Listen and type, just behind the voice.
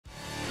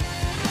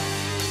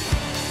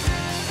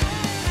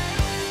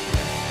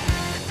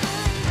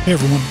Hey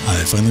everyone,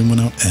 I finally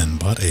went out and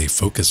bought a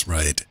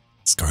Focusrite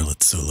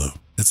Scarlett Solo.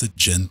 It's a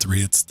Gen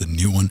 3, it's the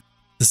new one.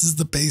 This is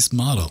the base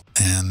model,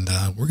 and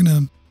we're going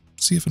to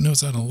see if it knows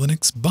how to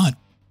Linux, but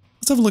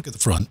let's have a look at the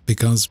front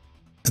because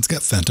it's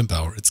got phantom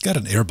power. It's got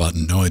an air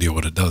button, no idea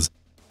what it does,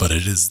 but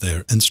it is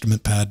their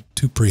instrument pad,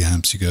 2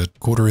 preamps, you got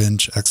 1/4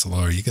 inch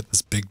XLR, you get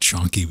this big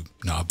chunky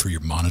knob for your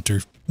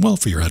monitor, well,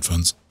 for your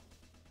headphones.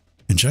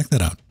 And check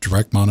that out,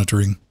 direct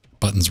monitoring,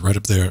 buttons right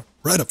up there,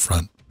 right up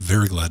front.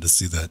 Very glad to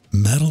see that.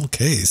 Metal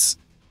case.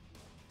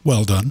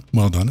 Well done,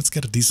 well done. It's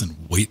got a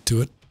decent weight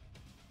to it.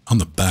 On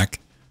the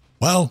back,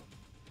 well,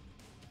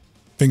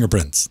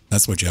 fingerprints.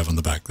 That's what you have on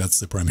the back.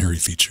 That's the primary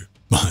feature.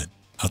 But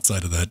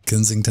outside of that,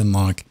 Kensington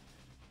lock,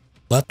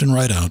 left and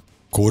right out,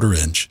 1/4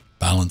 inch,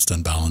 balanced,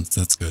 unbalanced.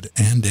 That's good.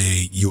 And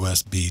a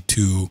USB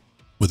 2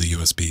 with a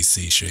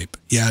USB-C shape.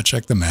 Yeah,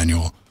 check the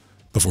manual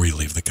before you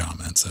leave the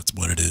comments. That's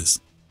what it is.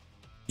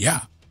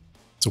 Yeah.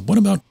 So what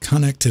about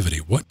connectivity?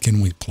 What can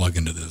we plug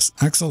into this?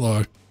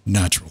 XLR,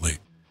 naturally,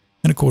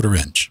 and a 1/4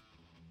 inch.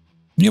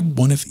 You have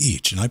one of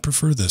each, and I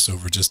prefer this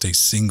over just a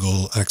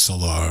single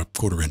XLR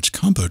 1/4 inch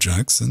combo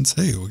jack since,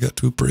 hey, we got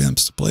 2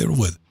 preamps to play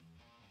with.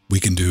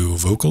 We can do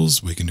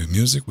vocals, we can do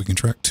music, we can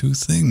track 2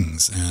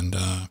 things, and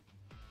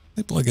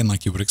they plug in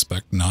like you would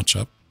expect, notch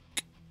up,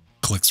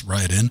 clicks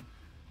right in,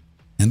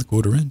 and the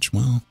 1/4 inch,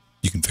 well,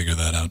 you can figure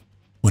that out.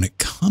 When it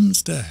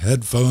comes to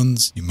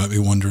headphones, you might be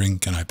wondering,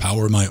 can I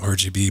power my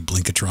RGB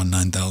Blinkatron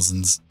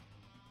 9000s?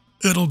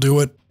 It'll do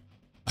it.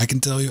 I can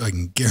tell you, I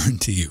can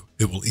guarantee you,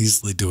 it will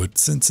easily do it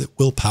since it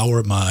will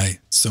power my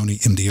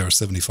Sony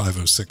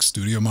MDR7506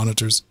 studio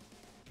monitors.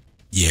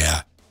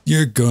 Yeah,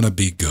 you're gonna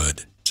be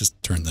good. Just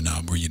turn the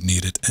knob where you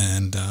need it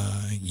and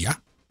yeah.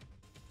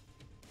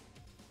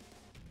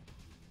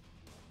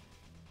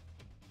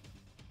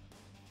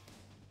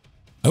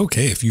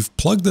 Okay, if you've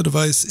plugged the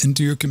device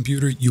into your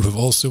computer, you have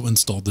also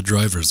installed the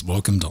drivers.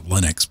 Welcome to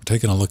Linux. We're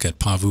taking a look at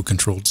Pavu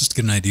control just to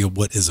get an idea of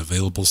what is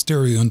available.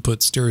 Stereo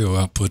input, stereo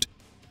output,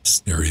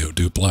 stereo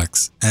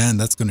duplex. And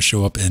that's going to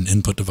show up in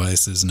input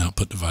devices and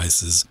output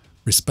devices,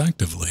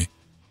 respectively.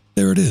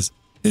 There it is.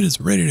 It is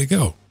ready to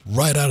go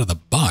right out of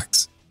the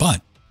box.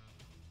 But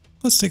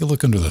let's take a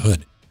look under the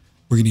hood.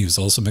 We're going to use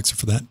ALSA Mixer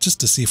for that just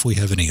to see if we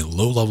have any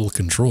low-level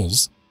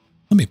controls.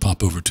 Let me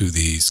pop over to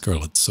the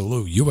Scarlett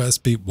Solo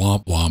USB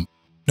womp womp.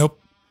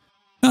 Nope,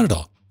 not at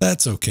all.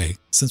 That's okay.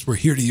 Since we're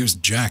here to use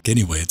jack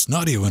anyway, it's an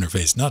audio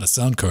interface, not a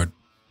sound card.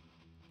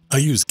 I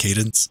use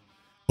Cadence.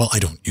 Well, I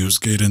don't use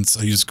Cadence.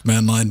 I use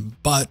command line,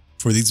 but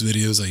for these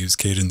videos, I use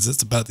Cadence.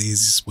 It's about the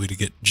easiest way to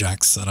get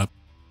jack set up.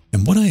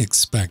 And what I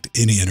expect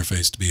any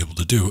interface to be able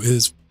to do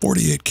is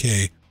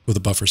 48K with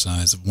a buffer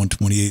size of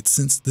 128.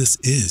 Since this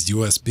is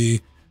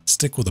USB,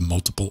 stick with a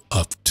multiple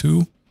of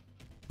 2.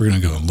 We're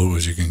going to go as low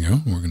as you can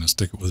go. We're going to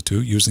stick it with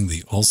 2 using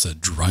the ALSA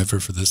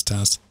driver for this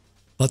test.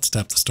 Let's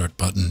tap the start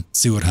button,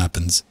 see what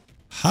happens.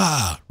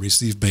 Ha!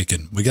 Receive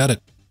bacon. We got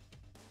it.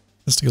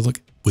 Let's take a look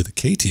with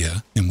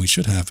Katia, and we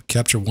should have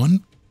capture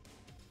 1,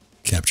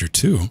 capture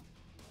 2,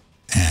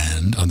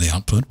 and on the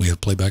output, we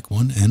have playback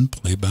 1 and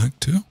playback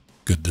 2.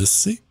 Good to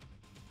see.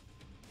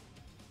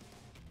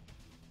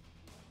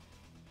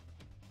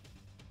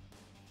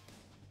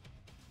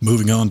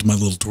 Moving on to my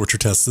little torture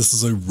test. This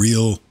is a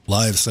real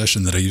live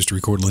session that I used to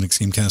record Linux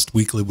Gamecast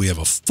Weekly. We have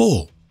a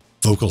full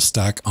vocal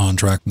stack on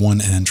track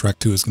 1 and track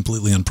 2 is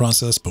completely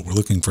unprocessed, but we're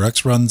looking for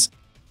xruns.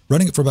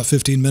 Running it for about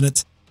 15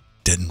 minutes.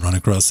 Didn't run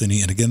across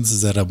any. And again, this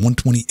is at a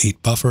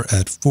 128 buffer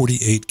at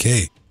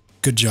 48K.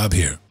 Good job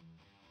here.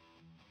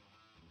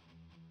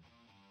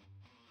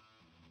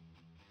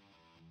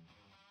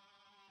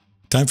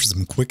 Time for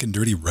some quick and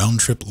dirty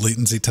round-trip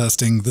latency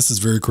testing. This is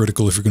very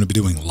critical if you're going to be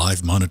doing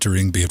live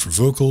monitoring, be it for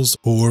vocals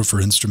or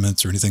for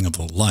instruments or anything of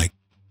the like.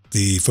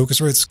 The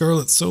Focusrite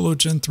Scarlett Solo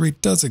Gen 3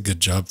 does a good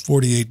job,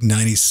 48,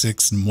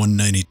 96, and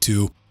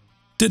 192.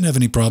 Didn't have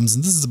any problems,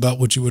 and this is about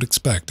what you would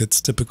expect. It's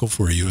typical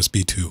for a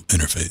USB 2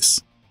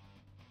 interface.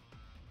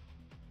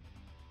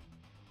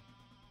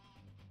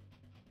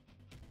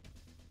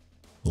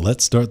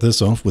 Let's start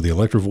this off with the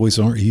Electro-Voice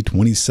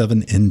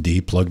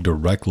RE27ND plugged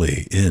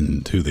directly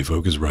into the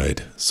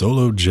Focusrite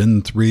Solo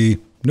Gen 3.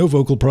 No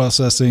vocal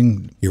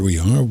processing. Here we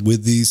are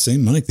with the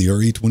same mic, the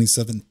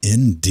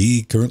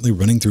RE27ND, currently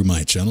running through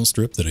my channel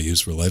strip that I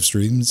use for live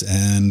streams,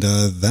 and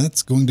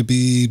that's going to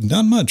be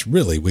not much,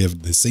 really. We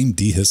have the same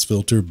dehiss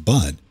filter,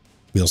 but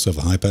we also have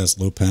a high pass,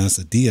 low pass,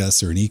 a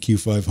DS or an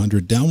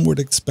EQ500, downward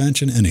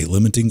expansion, and a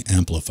limiting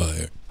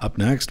amplifier. Up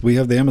next, we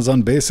have the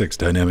Amazon Basics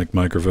dynamic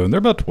microphone. They're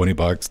about 20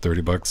 bucks,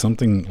 30 bucks,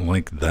 something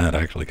like that.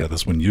 I actually got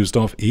this one used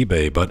off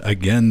eBay, but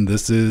again,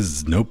 this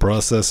is no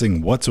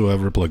processing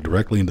whatsoever, plugged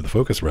directly into the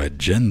Focusrite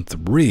Gen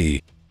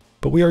 3.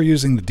 But we are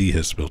using the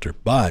dehiss filter,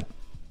 but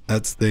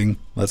that's the thing.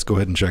 Let's go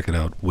ahead and check it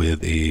out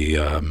with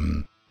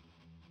a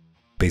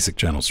basic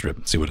channel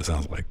strip, see what it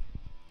sounds like.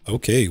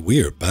 Okay,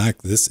 we are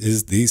back. This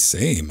is the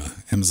same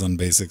Amazon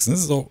Basics. And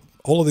this is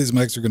all of these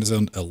mics are going to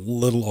sound a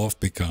little off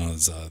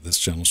because this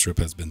channel strip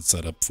has been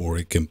set up for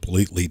a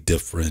completely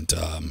different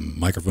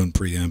microphone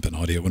preamp and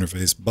audio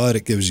interface, but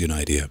it gives you an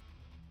idea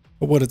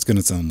of what it's going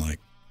to sound like.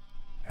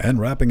 And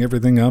wrapping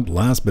everything up,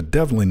 last but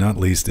definitely not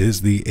least,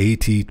 is the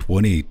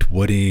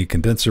AT2020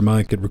 condenser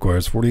mic. It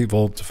requires 48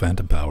 volts of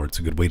phantom power. It's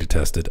a good way to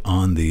test it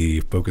on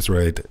the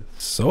Focusrite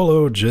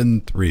Solo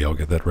Gen 3. I'll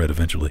get that right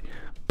eventually.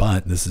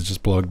 But this is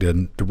just plugged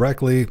in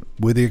directly,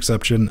 with the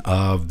exception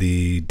of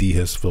the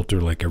dehiss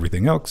filter like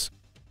everything else.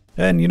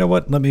 And you know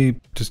what? Let me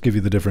just give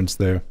you the difference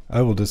there.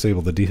 I will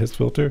disable the dehiss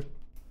filter.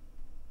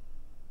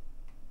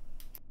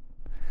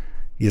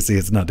 You see,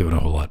 it's not doing a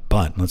whole lot,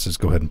 but let's just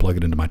go ahead and plug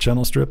it into my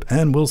channel strip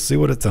and we'll see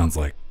what it sounds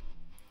like.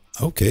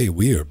 Okay,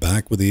 we are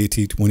back with the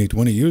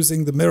AT2020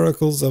 using the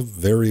miracles of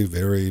very,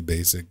 very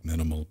basic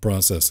minimal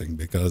processing,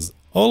 because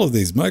all of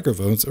these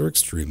microphones are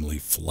extremely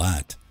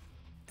flat.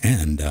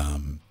 And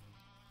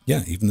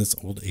yeah, even this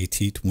old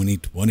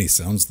AT2020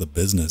 sounds the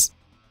business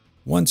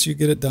once you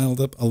get it dialed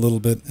up a little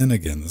bit. And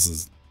again, this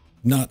is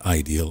not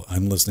ideal.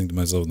 I'm listening to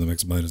myself in the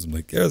mix minus. I'm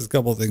like, there's a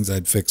couple of things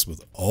I'd fix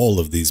with all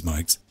of these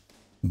mics,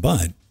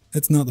 but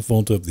it's not the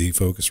fault of the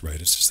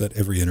Focusrite. It's just that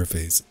every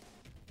interface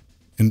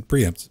and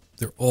preamps,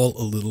 they're all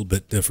a little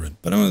bit different.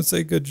 But I'm going to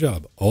say good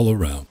job all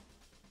around.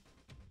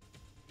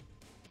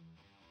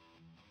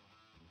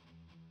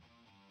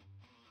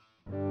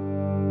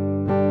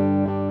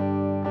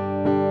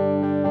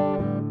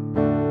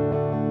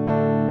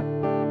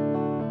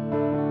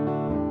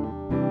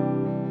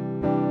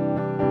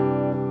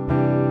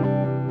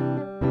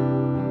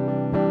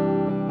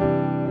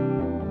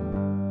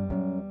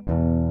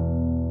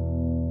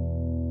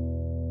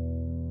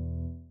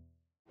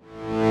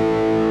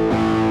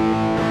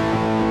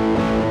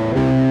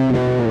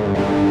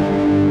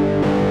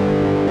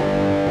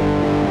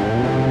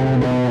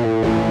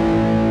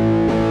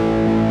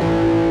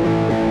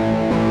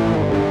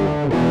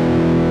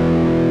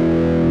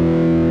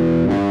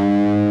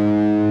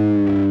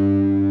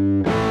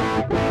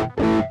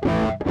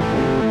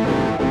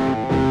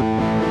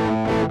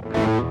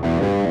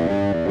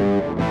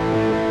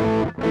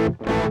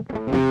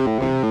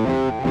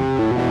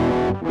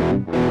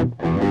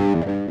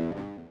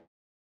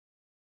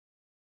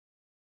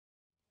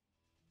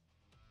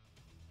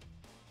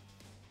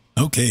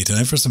 Okay,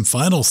 time for some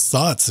final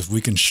thoughts if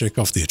we can shake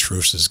off the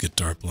atrocious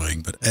guitar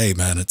playing. But hey,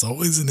 man, it's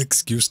always an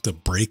excuse to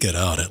break it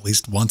out at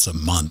least once a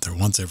month or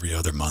once every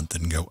other month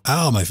and go,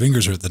 ow, my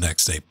fingers hurt the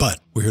next day. But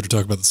we're here to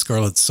talk about the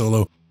Scarlett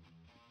Solo,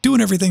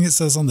 doing everything it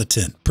says on the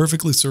tin.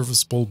 Perfectly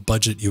serviceable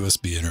budget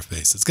USB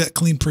interface. It's got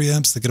clean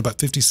preamps. They get about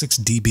 56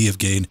 dB of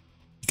gain.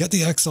 You got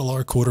the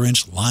XLR 1/4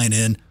 inch line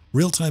in,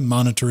 real-time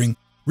monitoring.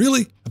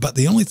 Really, about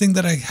the only thing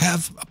that I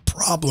have a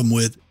problem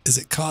with is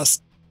it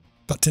costs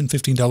about $10,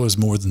 $15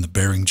 more than the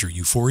Behringer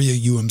Euphoria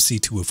UMC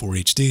 204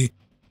 HD,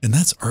 and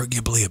that's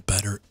arguably a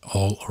better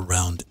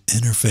all-around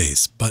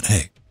interface. But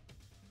hey,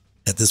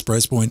 at this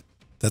price point,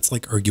 that's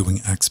like arguing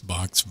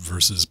Xbox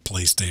versus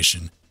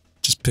PlayStation.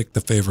 Just pick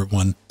the favorite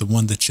one, the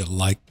one that you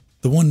like,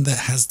 the one that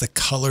has the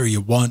color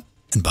you want,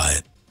 and buy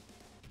it.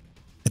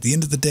 At the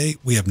end of the day,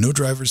 we have no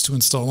drivers to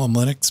install on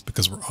Linux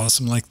because we're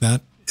awesome like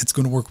that. It's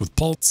going to work with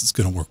Pulse, it's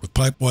going to work with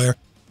Pipewire.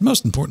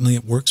 Most importantly,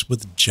 it works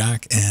with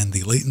jack, and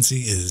the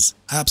latency is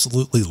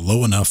absolutely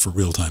low enough for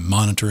real-time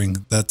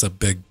monitoring. That's a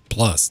big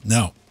plus.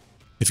 Now,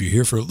 if you're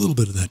here for a little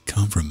bit of that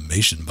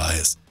confirmation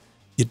bias,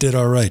 you did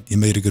all right. You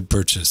made a good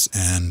purchase.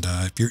 And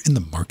if you're in the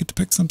market to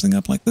pick something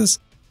up like this,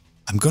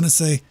 I'm going to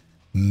say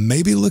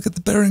maybe look at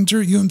the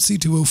Behringer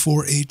UMC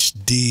 204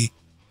 HD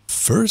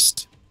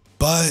first,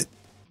 but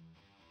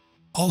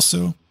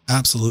also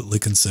absolutely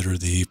consider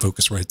the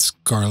Focusrite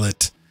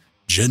Scarlett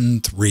Gen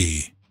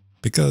 3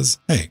 because,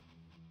 hey,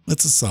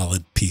 it's a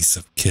solid piece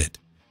of kit.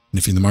 And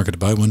if you're in the market to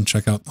buy one,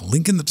 check out the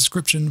link in the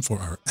description for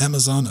our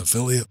Amazon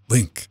affiliate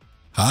link.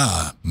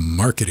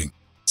 Marketing.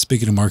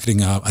 Speaking of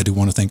marketing, I do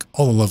want to thank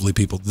all the lovely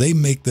people. They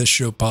make this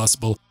show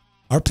possible.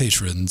 Our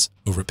patrons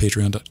over at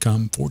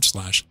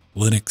patreon.com/Linux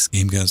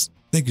Gamecast.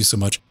 Thank you so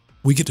much.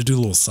 We get to do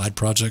little side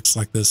projects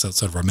like this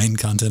outside of our main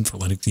content for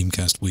Linux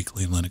Gamecast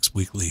Weekly and Linux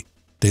Weekly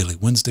Daily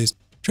Wednesdays,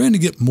 trying to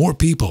get more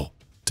people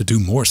to do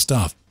more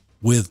stuff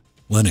with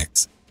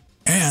Linux.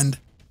 And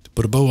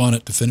put a bow on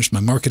it to finish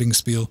my marketing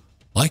spiel,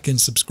 like and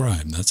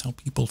subscribe. That's how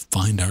people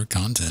find our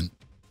content.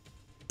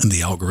 And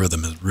the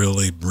algorithm is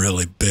really,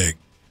 really big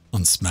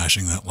on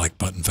smashing that like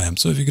button, fam.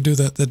 So if you could do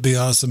that, that'd be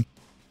awesome.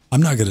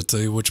 I'm not going to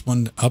tell you which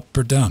one, up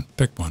or down.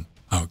 Pick one.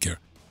 I don't care.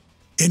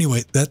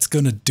 Anyway, that's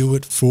going to do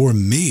it for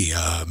me.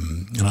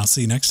 And I'll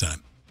see you next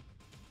time.